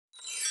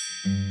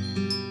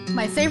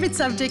My favorite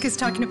subject is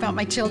talking about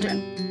my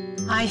children.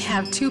 I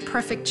have 2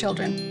 perfect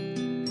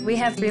children. We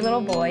have 3 little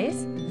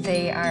boys.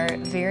 They are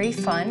very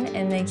fun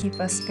and they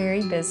keep us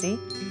very busy.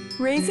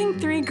 Raising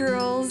 3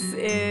 girls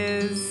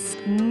is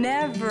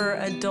never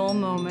a dull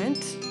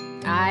moment.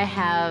 I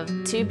have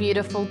 2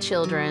 beautiful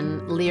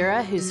children,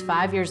 Lyra, who's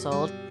 5 years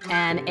old,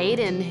 and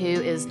Aiden,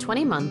 who is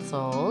 20 months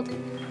old.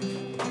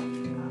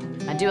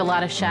 I do a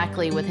lot of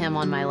Shaklee with him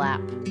on my lap.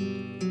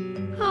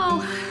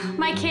 Oh,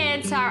 my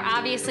kids are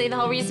obviously the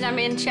whole reason I'm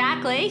in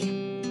Shaklee.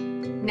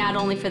 Not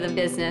only for the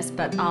business,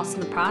 but also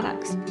the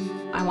products.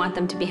 I want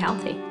them to be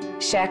healthy.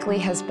 Shaklee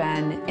has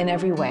been, in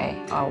every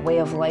way, a way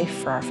of life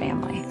for our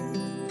family.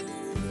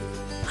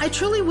 I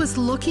truly was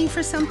looking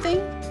for something.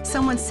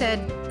 Someone said,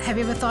 have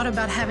you ever thought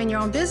about having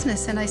your own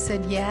business? And I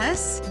said,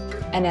 yes.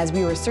 And as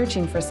we were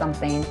searching for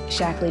something,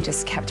 Shaklee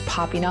just kept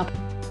popping up.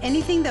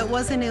 Anything that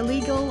wasn't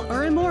illegal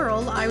or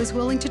immoral, I was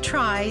willing to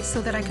try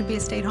so that I could be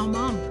a stay-at-home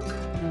mom.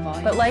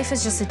 But life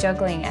is just a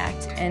juggling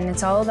act, and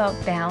it's all about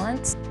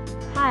balance.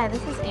 Hi,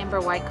 this is Amber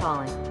White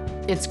calling.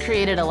 It's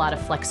created a lot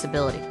of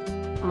flexibility.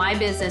 My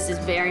business is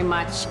very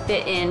much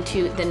fit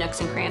into the nooks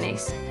and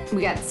crannies.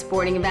 We got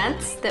sporting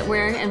events that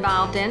we're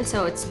involved in,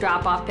 so it's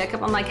drop-off,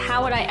 pickup. I'm like,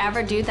 how would I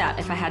ever do that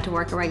if I had to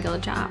work a regular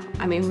job?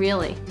 I mean,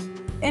 really.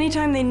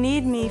 Anytime they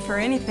need me for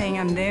anything,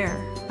 I'm there.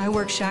 I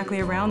work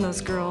Shaklee around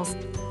those girls.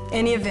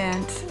 Any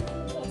event,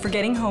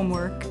 forgetting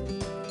homework.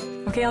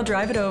 Okay, I'll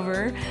drive it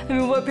over. I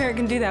mean, what parent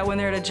can do that when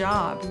they're at a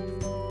job?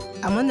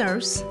 I'm a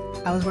nurse.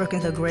 I was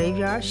working the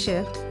graveyard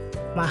shift.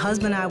 My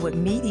husband and I would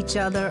meet each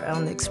other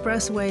on the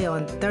expressway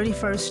on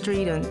 31st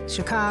Street in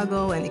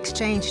Chicago and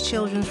exchange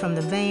children from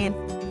the van.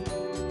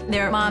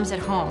 There are moms at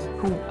home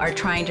who are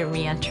trying to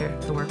re-enter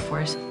the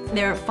workforce.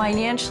 They're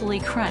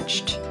financially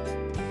crunched.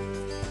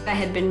 I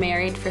had been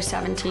married for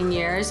 17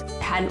 years,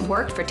 hadn't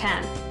worked for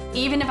 10.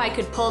 Even if I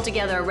could pull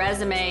together a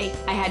resume,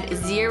 I had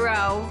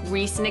 0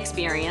 recent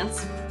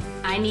experience.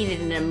 I needed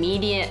an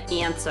immediate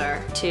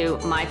answer to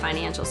my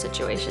financial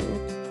situation.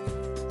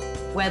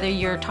 Whether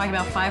you're talking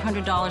about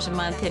 $500 a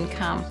month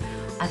income,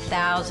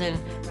 $1,000,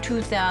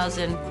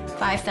 $2,000,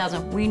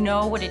 $5,000, we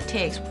know what it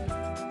takes.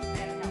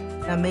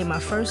 I made my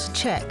first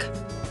check.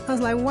 I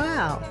was like,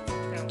 wow,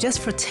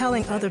 just for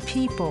telling other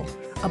people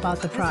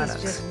about the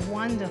products. This is just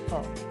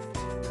wonderful.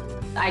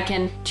 I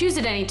can choose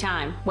at any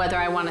time whether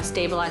I want to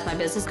stabilize my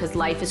business because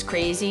life is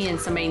crazy and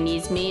somebody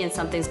needs me and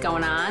something's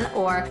going on,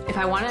 or if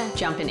I want to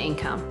jump in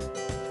income.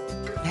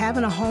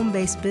 Having a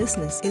home-based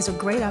business is a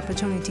great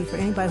opportunity for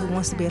anybody who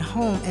wants to be at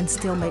home and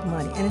still make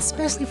money, and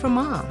especially for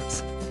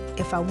moms.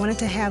 If I wanted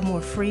to have more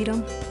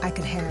freedom, I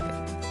could have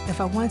it. If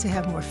I wanted to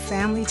have more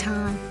family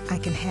time, I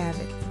can have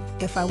it.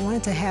 If I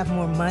wanted to have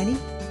more money,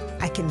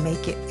 I can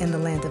make it in the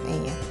land of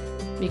Ann.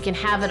 You can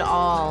have it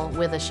all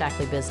with a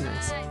Shaklee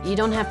business. You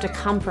don't have to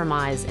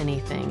compromise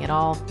anything. It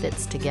all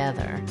fits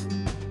together.